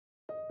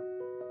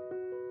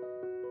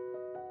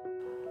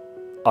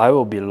I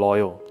will be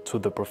loyal to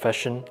the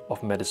profession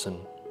of medicine.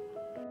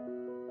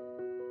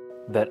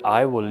 That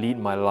I will lead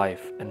my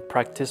life and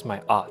practice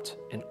my art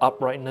in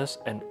uprightness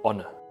and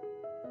honor.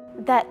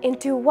 That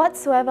into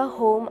whatsoever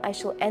home I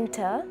shall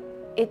enter,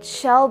 it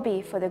shall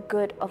be for the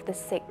good of the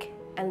sick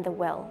and the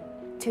well,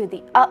 to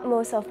the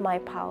utmost of my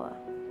power.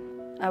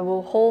 I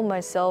will hold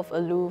myself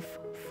aloof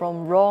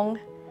from wrong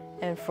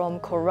and from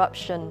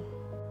corruption.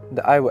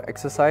 That I will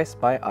exercise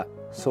my art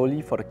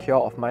solely for the cure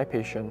of my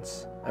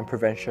patients and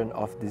prevention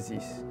of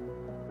disease.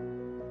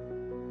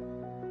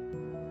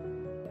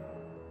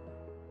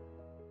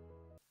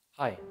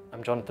 Hi,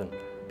 I'm Jonathan.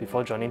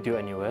 Before joining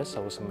Duke-NUS, I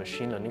was a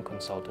machine learning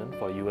consultant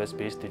for a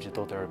US-based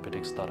digital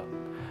therapeutics startup.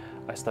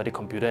 I studied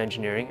computer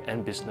engineering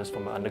and business for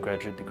my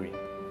undergraduate degree.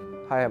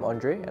 Hi, I'm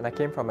Andre, and I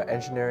came from an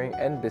engineering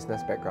and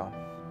business background.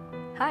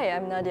 Hi,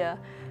 I'm Nadia.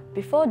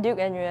 Before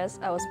Duke-NUS,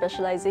 I was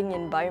specializing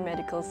in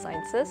biomedical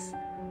sciences.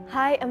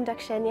 Hi, I'm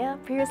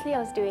Dakshanya. Previously, I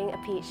was doing a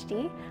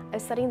PhD. I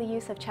was studying the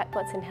use of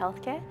chatbots in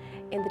healthcare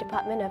in the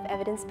Department of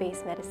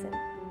Evidence-Based Medicine.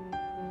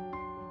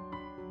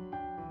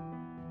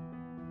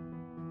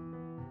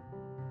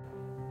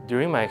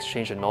 During my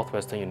exchange at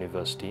Northwestern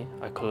University,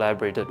 I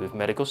collaborated with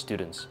medical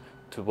students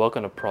to work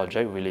on a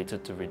project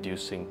related to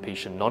reducing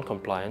patient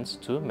non-compliance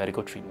to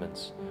medical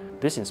treatments.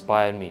 This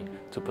inspired me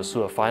to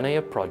pursue a final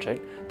year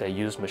project that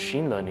used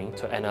machine learning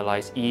to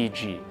analyze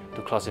EEG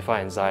to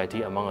classify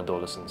anxiety among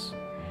adolescents.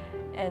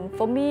 And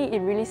for me, it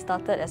really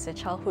started as a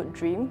childhood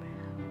dream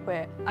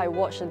where I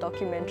watched a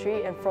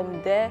documentary, and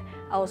from there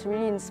I was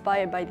really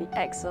inspired by the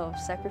acts of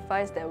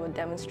sacrifice that were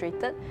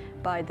demonstrated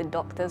by the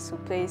doctors who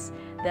place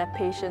their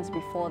patients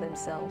before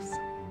themselves.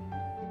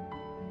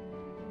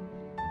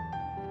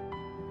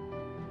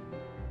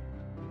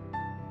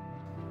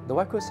 The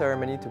white coat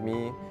ceremony to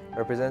me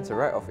represents a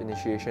rite of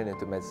initiation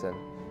into medicine.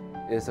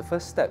 It is the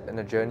first step in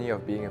the journey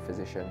of being a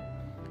physician.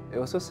 It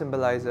also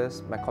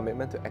symbolizes my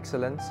commitment to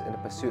excellence in the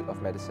pursuit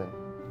of medicine.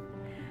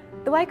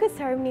 The white coat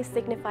ceremony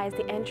signifies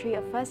the entry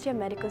of first-year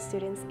medical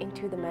students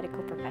into the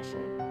medical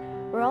profession.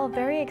 We're all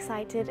very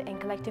excited and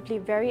collectively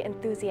very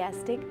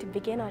enthusiastic to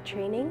begin our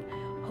training,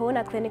 hone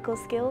our clinical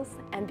skills,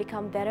 and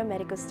become better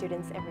medical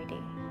students every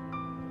day.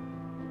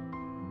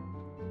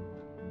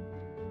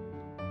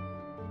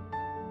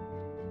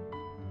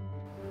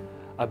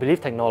 I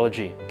believe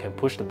technology can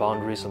push the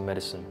boundaries of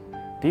medicine.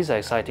 These are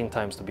exciting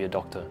times to be a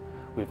doctor,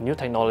 with new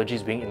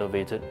technologies being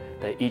innovated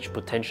that each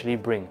potentially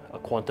bring a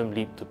quantum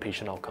leap to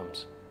patient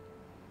outcomes.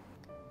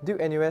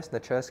 Duke-NUS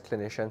nurtures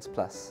Clinicians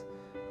Plus.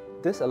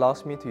 This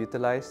allows me to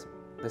utilize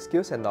the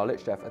skills and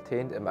knowledge that I've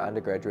attained in my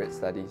undergraduate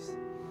studies.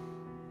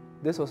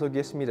 This also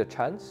gives me the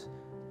chance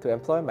to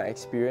employ my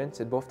experience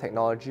in both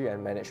technology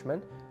and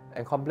management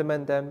and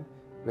complement them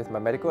with my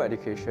medical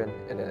education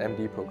in an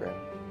MD program.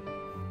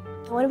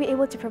 I want to be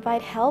able to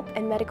provide help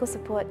and medical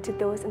support to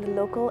those in the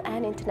local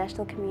and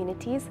international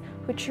communities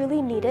who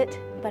truly need it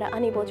but are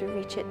unable to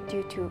reach it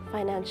due to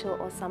financial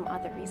or some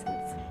other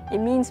reasons. It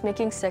means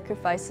making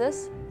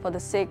sacrifices for the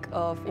sake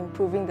of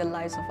improving the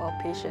lives of our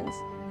patients,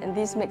 and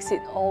this makes it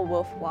all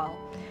worthwhile.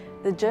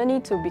 The journey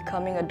to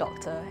becoming a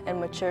doctor and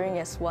maturing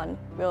as one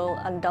will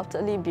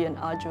undoubtedly be an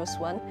arduous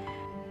one.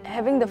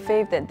 Having the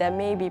faith that there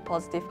may be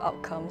positive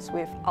outcomes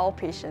with our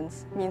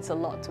patients means a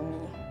lot to me.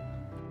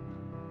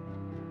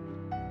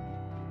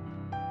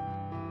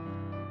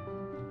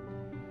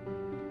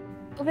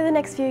 Over the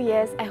next few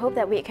years, I hope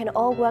that we can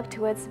all work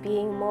towards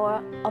being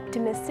more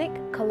optimistic,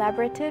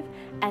 collaborative,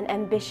 and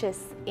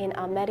ambitious in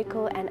our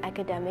medical and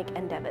academic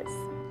endeavours.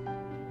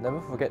 Never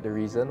forget the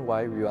reason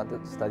why we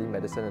wanted to study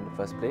medicine in the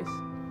first place,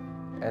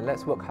 and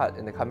let's work hard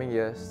in the coming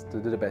years to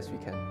do the best we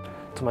can.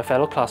 To my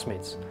fellow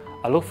classmates,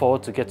 I look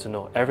forward to get to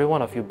know every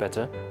one of you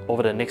better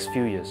over the next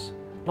few years,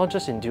 not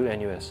just in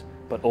Duke-NUS,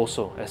 but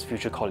also as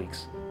future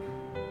colleagues.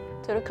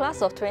 To the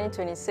class of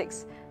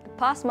 2026, the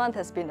past month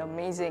has been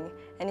amazing,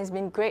 and it's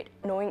been great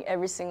knowing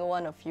every single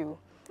one of you.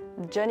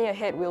 The journey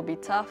ahead will be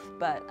tough,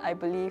 but I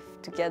believe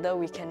together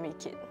we can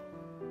make it.